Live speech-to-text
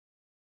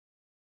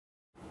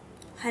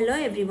Hello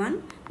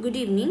everyone, good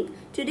evening.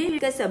 Today we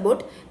discuss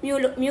about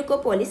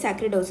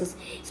mucopolysaccridoses.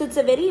 So it's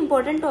a very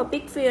important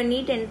topic for your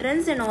NEET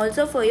entrance and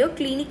also for your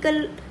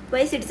clinical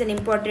wise it's an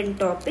important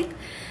topic.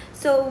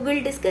 So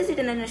we'll discuss it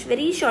in a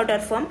very shorter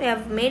form. We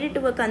have made it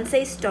to a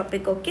concise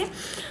topic, okay.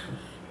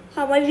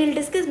 We will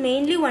discuss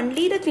mainly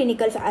only the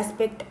clinical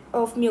aspect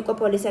of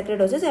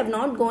mucopolysaccridoses. I have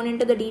not gone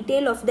into the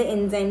detail of the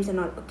enzymes and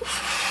all, okay.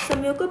 So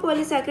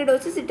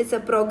mucopolysaccridoses, it is a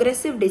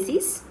progressive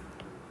disease.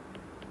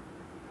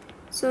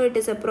 So it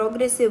is a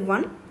progressive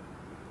one.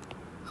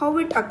 How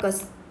it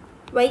occurs?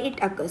 Why it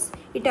occurs?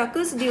 It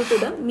occurs due to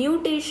the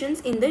mutations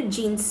in the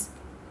genes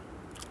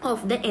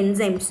of the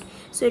enzymes.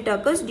 So it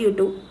occurs due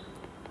to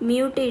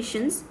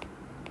mutations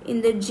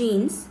in the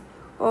genes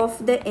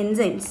of the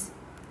enzymes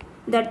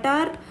that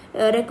are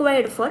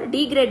required for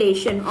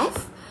degradation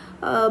of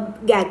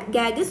GAG.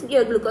 GAG is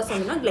your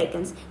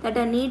glucosaminoglycans that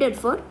are needed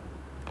for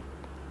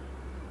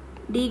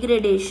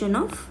degradation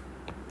of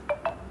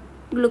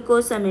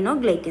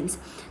glucosaminoglycans.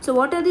 So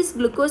what are these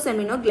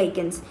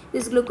glucosaminoglycans?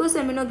 These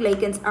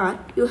glucosaminoglycans are,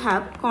 you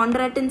have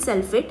chondroitin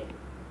sulfate,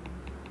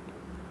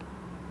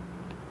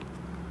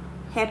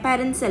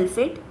 heparin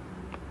sulfate,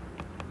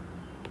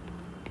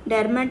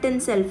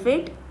 dermatin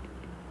sulfate,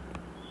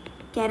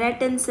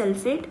 keratin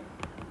sulfate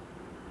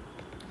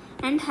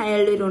and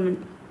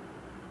hyaluronan.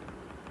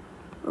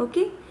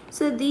 Okay,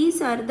 so these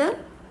are the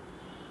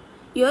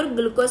your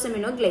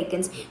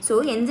glucosaminoglycans.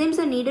 So enzymes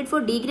are needed for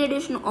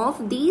degradation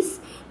of these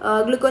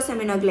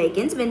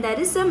glucosaminoglycans. When there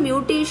is some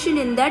mutation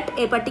in that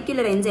a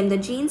particular enzyme, the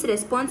genes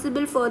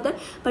responsible for the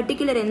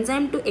particular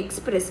enzyme to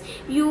express,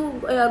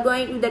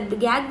 the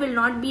GAG will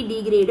not be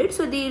degraded.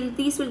 So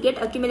these will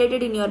get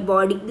accumulated in your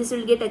body. This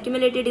will get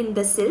accumulated in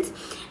the cells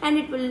and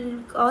it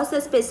will cause a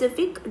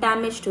specific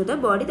damage to the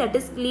body, that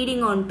is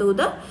leading on to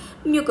the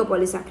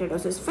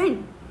mucopolysaccharidosis.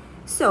 Fine.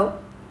 So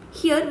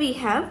here we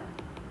have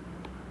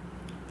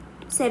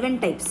 7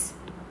 types.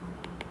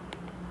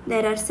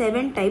 There are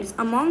 7 types.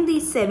 Among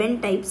these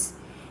 7 types,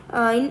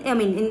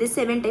 in these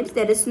 7 types,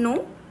 there is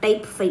no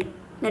type 5.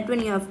 That one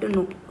you have to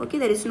know. Okay,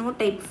 there is no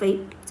type 5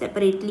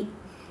 separately.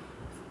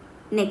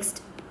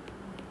 Next,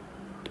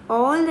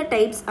 all the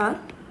types are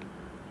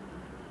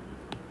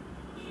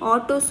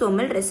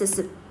autosomal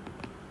recessive,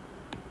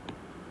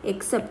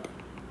 except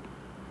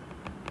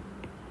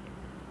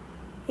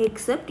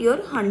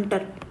your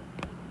Hunter.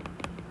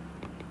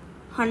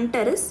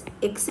 Hunter is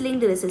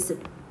X-linked recessive.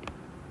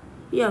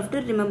 You have to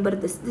remember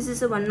this. This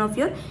is one of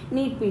your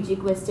NEET PG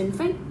question.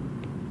 Fine.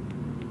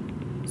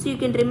 So you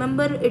can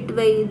remember it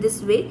by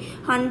this way.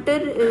 Hunter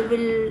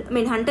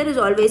Hunter is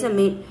always a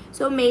male.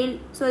 So male,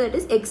 so that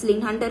is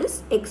X-linked. Hunter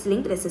is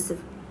X-linked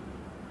recessive.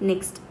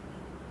 Next,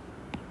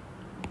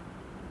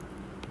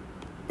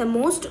 the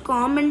most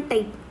common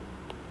type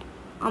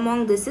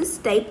among this is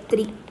type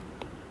 3.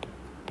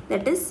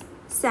 That is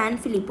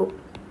Sanfilippo.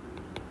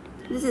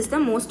 This is the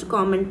most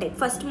common type.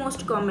 First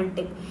most common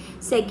type.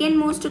 Second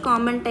most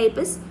common type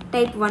is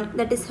type 1,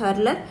 that is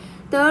Hurler.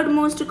 Third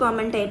most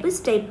common type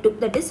is type 2,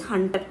 that is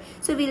Hunter.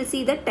 So we will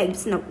see the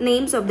types now.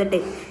 Names of the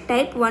type.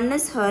 Type 1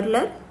 is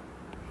Hurler.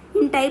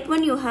 In type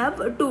 1 you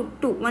have two.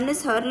 One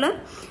is Hurler.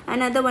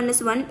 Another one is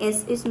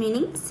 1S is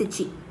meaning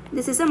Sichi.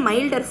 This is a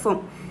milder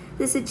form.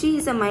 The Sichi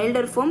is a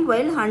milder form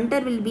while Hunter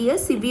will be a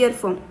severe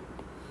form.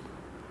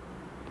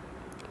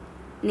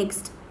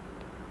 Next,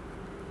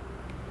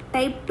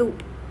 type 2.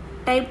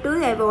 Type 2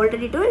 I have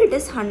already told, it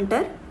is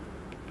Hunter.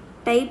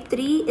 Type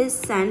 3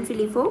 is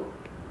Sanfilippo.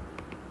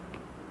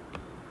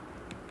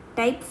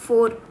 Type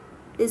 4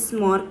 is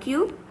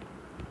Morque.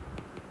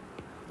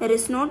 There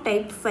is no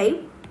type 5.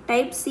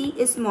 Type C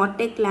is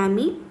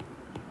Morteclami.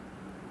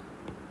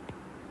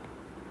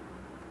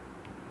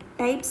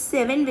 Type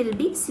 7 will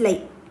be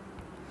Sly.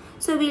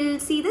 So we will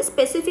see the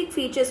specific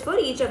features for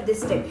each of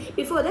this type.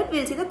 Before that we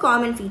will see the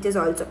common features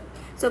also.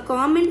 So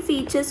common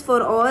features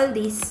for all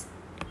these.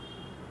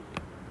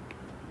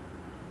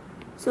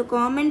 So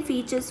common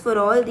features for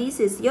all these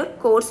is your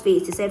coarse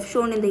faces. I have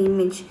shown in the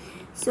image.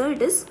 So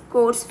it is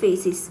coarse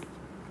faces.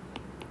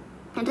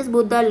 It is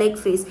Buddha-like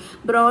face.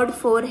 Broad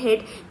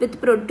forehead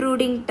with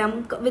protruding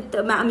tongue, with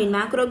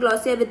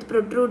macroglossia with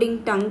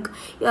protruding tongue.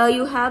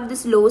 You have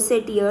this low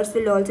set ears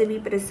will also be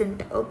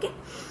present. Okay.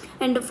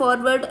 And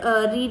forward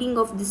reading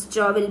of this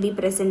jaw will be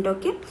present.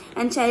 Okay.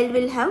 And child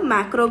will have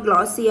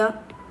macroglossia.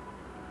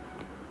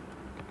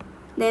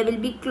 There will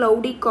be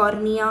cloudy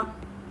cornea.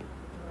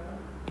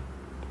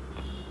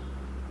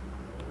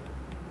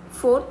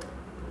 Fourth,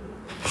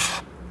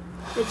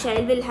 the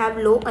child will have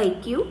low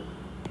IQ.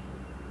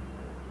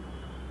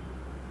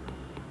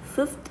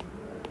 Fifth,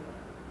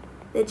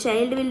 the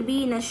child will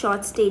be in a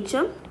short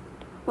stature.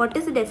 What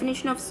is the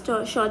definition of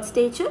short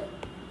stature?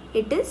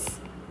 It is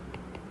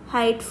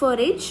height for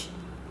age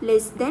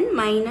less than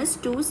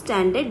 -2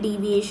 standard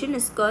deviation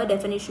is called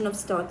definition of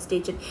short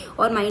stature,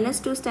 or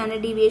 -2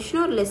 standard deviation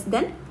or less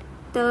than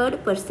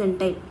 3rd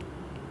percentile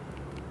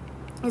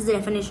is the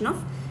definition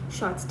of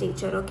short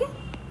stature. Okay.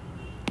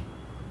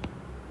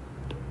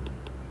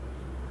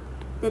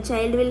 The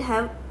child will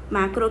have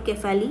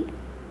macrocephaly.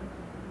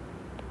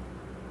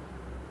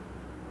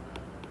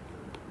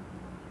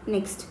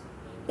 Next,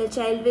 the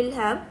child will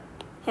have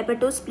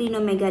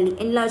hepatosplenomegaly,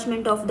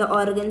 enlargement of the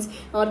organs,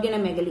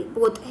 organomegaly,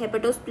 both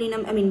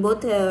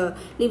both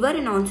liver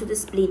and also the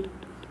spleen.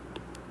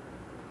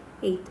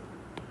 8th,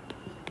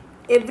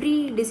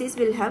 every disease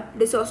will have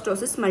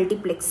dysostosis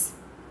multiplex.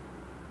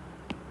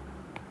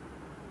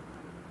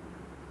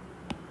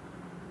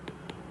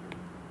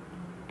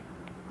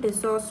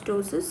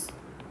 Dysostosis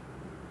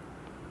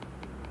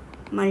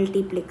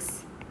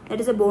multiplex,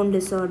 that is a bone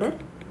disorder.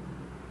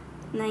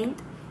 9th,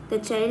 the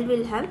child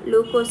will have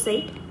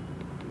leukocyte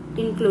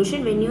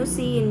inclusion when you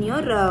see in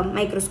your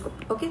microscope.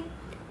 Okay,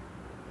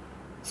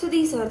 so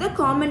these are the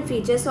common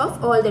features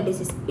of all the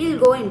disease. We will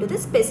go into the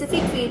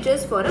specific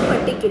features for a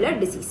particular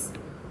disease.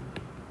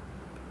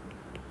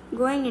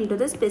 Going into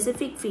the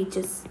specific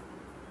features.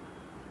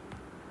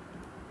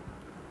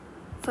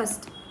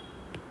 First,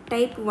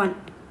 type 1,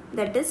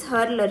 that is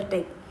Hurler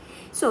type.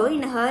 So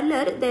in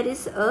Hurler there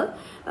is a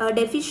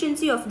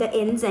deficiency of the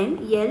enzyme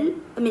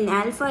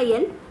alpha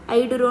L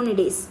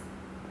iduronidase.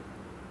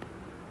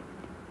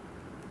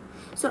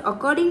 So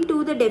according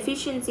to the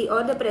deficiency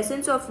or the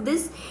presence of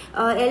this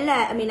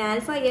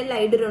alpha L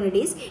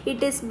iduronidase,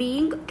 it is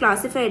being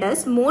classified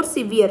as more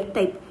severe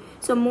type.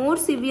 So more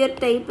severe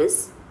type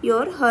is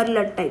your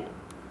Hurler type.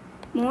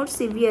 More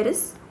severe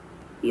is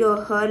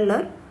your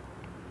Hurler.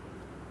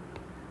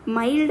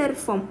 Milder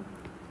form,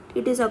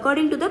 it is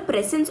according to the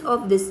presence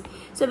of this.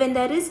 So when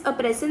there is a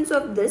presence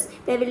of this,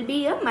 there will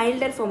be a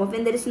milder form.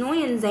 When there is no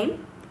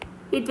enzyme,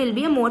 it will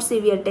be a more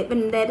severe type.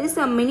 When there is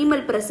a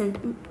minimal present,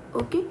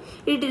 okay,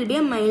 it will be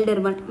a milder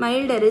one.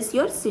 Milder is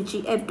your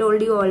Sichi, I have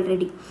told you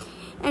already.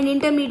 And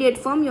intermediate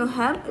form, you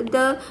have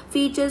the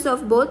features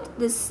of both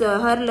this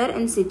Hurler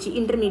and Sichi.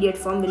 Intermediate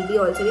form will be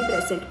also be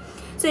present.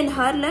 So in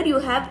Hurler you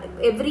have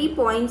every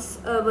points,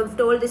 we've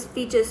told these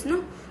features,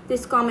 no?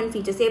 These common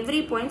features,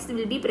 every points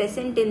will be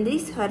present in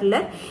this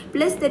Hurler,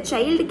 plus the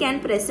child can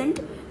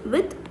present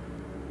with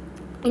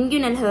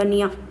inguinal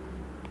hernia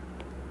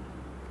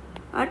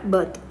at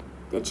birth.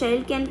 The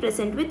child can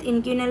present with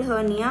inguinal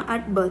hernia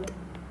at birth.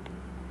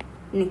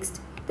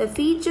 Next, the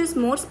features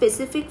more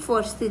specific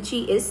for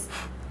Sichi is,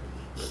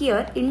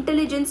 here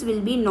intelligence will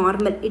be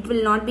normal, it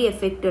will not be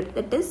affected.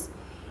 That is,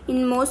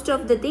 in most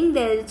of the thing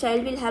the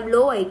child will have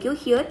low IQ.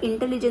 Here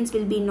intelligence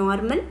will be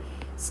normal,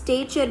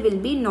 stature will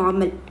be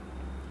normal,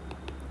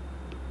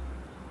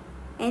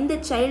 and the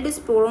child is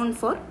prone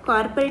for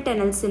carpal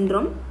tunnel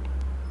syndrome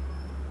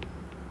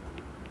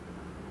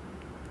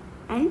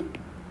and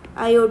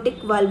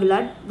aortic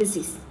valvular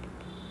disease.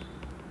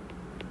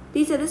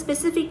 These are the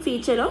specific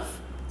feature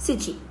of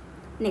Sichi.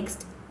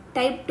 Next,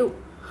 type 2,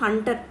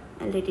 Hunter.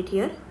 I'll write it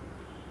here.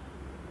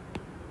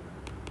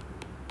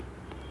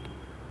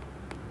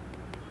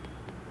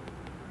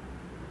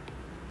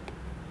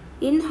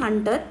 In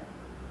Hunter,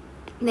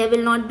 there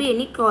will not be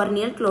any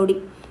corneal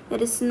clouding.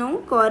 There is no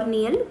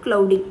corneal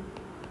clouding.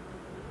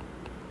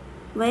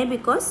 Why?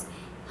 Because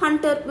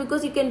Hunter,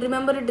 because you can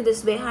remember it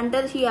this way.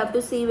 Hunter, he have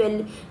to see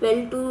well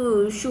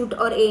to shoot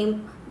or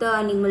aim the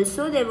animal.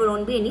 So there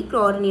won't be any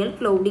corneal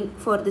clouding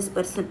for this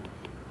person.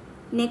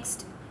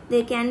 Next,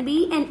 there can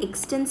be an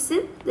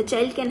extensive, the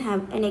child can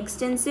have an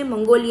extensive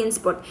Mongolian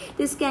spot.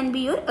 This can be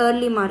your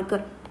early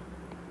marker.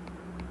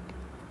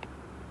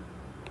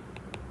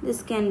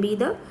 This can be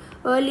the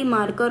early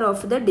marker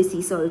of the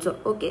disease also.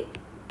 Okay,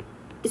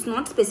 it's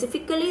not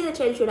specifically the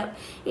child should have,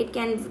 it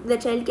can, the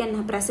child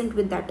can present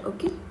with that.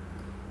 Okay,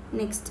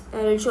 next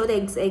I will show the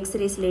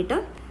x-rays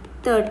later.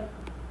 Third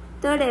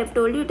I have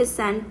told you it is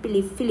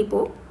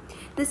Sanfilippo.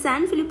 The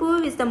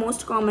Sanfilippo is the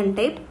most common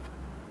type.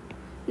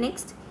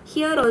 Next,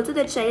 here also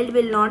the child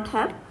will not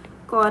have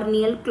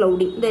corneal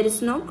clouding. There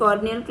is no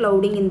corneal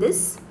clouding in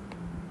this.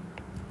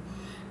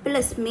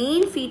 Plus,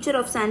 main feature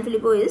of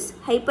Sanfilippo is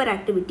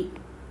hyperactivity.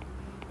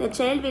 The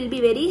child will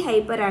be very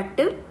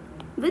hyperactive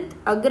with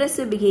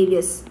aggressive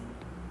behaviors.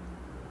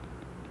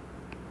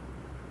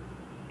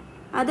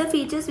 Other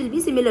features will be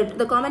similar.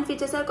 The common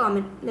features are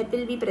common, that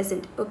will be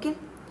present. Okay.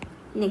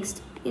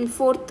 Next, in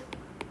fourth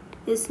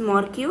is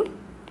Morque.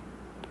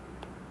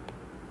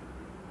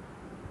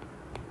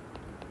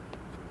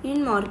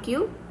 In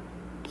Morque,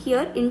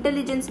 here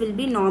intelligence will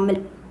be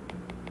normal.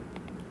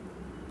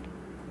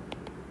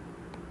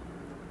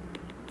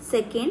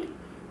 Second,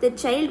 the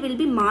child will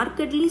be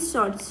markedly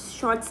short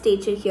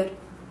stature here.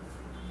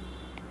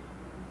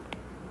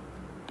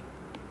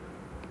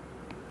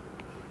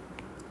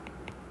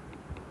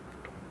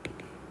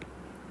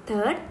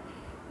 Third,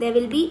 there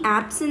will be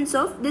absence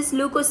of this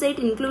leukocyte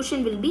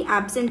inclusion will be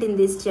absent in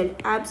this child.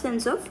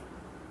 Absence of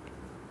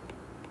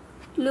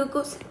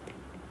leukocyte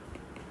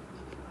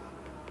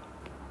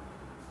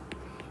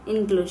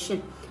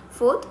inclusion.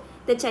 Fourth,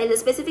 the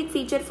specific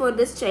feature for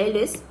this child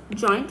is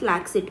joint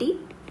laxity.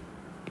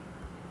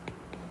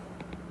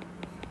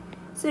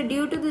 So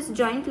due to this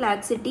joint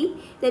laxity,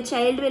 the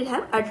child will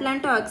have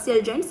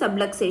atlantoaxial joint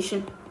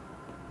subluxation.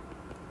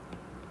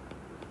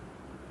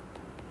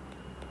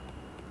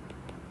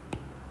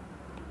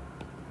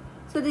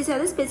 So these are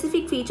the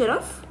specific feature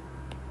of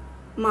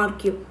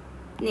Morque.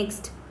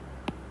 Next,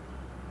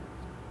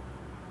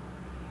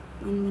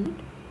 1 minute.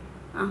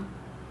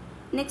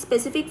 Next,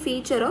 specific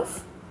feature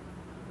of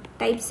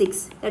type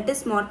 6, that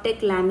is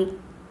Mortec Lamy.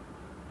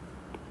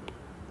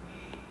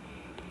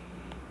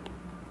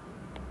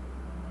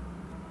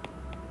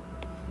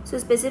 So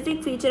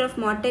specific feature of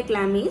Mortec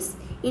Lamy is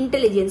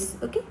intelligence.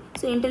 Okay,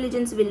 so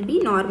intelligence will be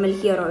normal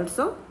here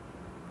also.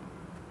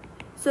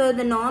 So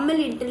the normal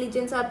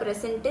intelligence are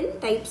present in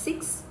type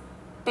 6,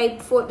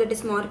 type 4, that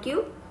is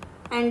Morque,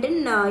 and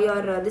in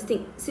this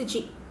thing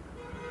Sichi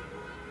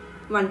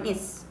 1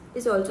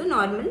 is also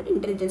normal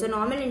intelligence. So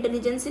normal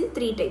intelligence in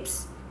 3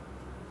 types.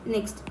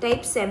 Next,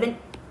 type 7,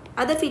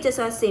 other features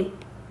are same.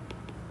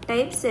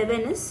 Type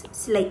 7 is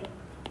SLY.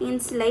 In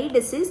SLY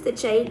disease,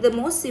 the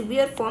most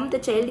severe form, the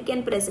child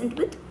can present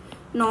with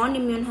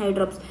non-immune eye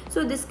drops.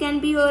 So this can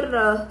be your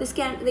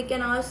they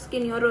can ask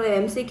in your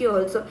MCQ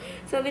also.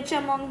 So which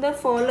among the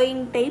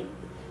following type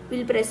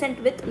will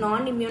present with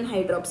non-immune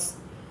eye drops?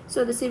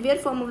 So the severe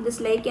form of the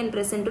SLY can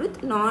present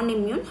with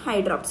non-immune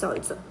eye drops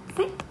also.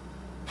 Fine.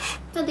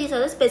 So these are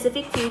the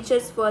specific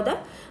features for the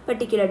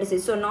particular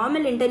disease. So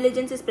normal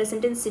intelligence is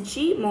present in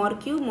Sichi,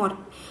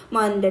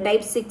 Morque, the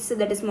type 6,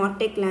 that is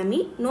Mortec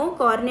Lamy. No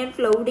corneal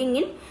clouding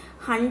in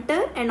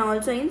Hunter and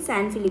also in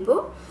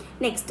Sanfilippo.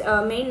 Next,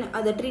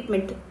 the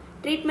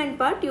treatment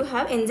part, you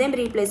have enzyme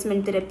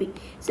replacement therapy.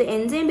 So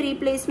enzyme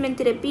replacement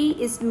therapy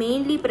is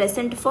mainly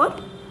present for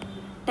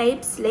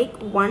types like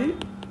 1,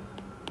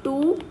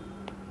 2,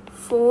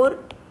 4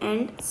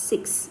 and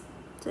 6.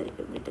 Sorry,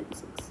 I've written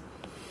 6.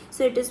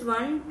 So it is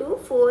 1, 2,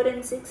 4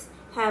 and 6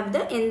 have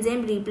the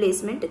enzyme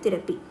replacement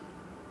therapy.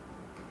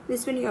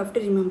 This one you have to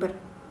remember.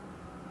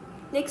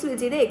 Next we'll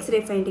see the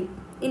X-ray finding.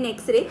 In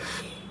X-ray,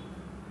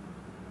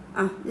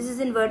 this is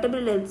in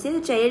vertebral epilepsy.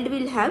 The child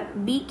will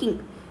have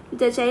beaking.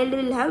 The child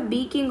will have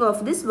beaking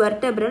of this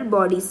vertebral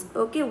bodies.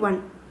 Okay,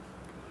 1.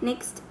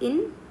 Next,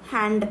 in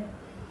hand,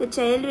 the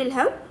child will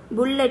have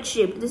bullet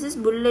shaped. This is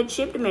bullet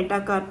shaped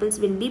metacarpals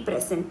will be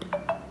present.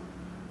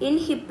 In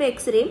hip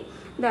X-ray,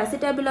 the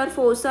acetabular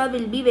fossa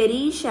will be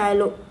very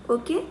shallow.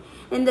 Okay,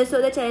 and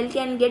so the child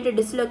can get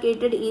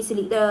dislocated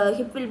easily. The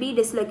hip will be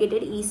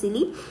dislocated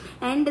easily,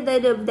 and there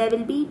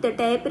will be the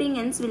tapering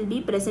ends will be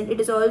present.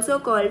 It is also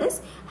called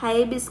as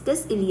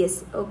hibiscus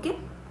ileus. Okay,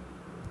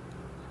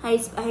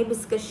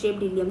 hibiscus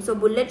shaped ileum. So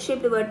bullet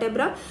shaped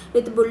vertebra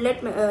with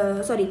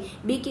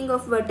beaking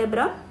of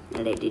vertebra.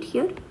 I'll write it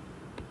here.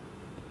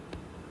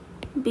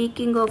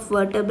 Beaking of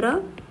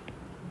vertebra,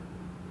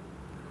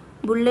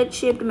 bullet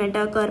shaped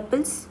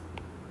metacarpals,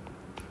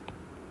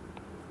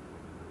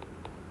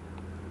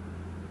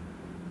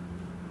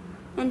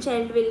 and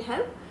child will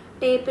have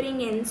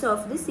tapering ends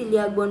of the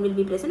iliac bone will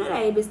be present, or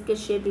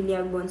hibiscus shaped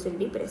iliac bones will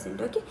be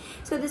present. Okay,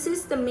 so this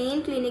is the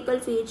main clinical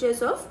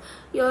features of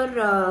your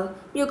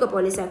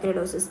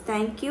mucopolysaccharidosis.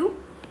 Thank you.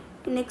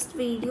 Next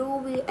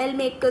video I'll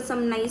make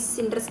some nice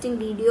interesting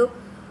video.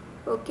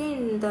 Okay,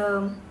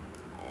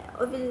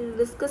 we'll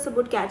discuss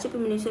about catch-up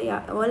immunization.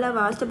 Yeah, all have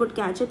asked about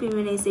catch-up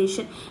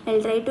immunization.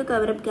 I'll try to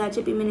cover up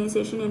catch-up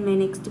immunization in my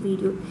next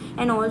video,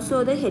 and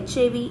also the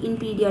HIV in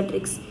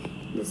pediatrics.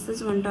 This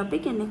is one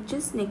topic, and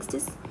next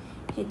is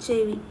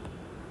HIV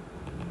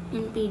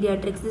in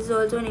pediatrics. This is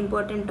also an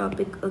important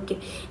topic. Okay,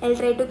 I'll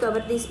try to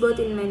cover these both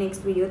in my next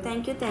video.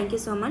 Thank you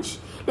so much.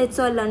 Let's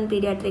all learn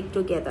pediatric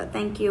together.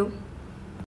 Thank you.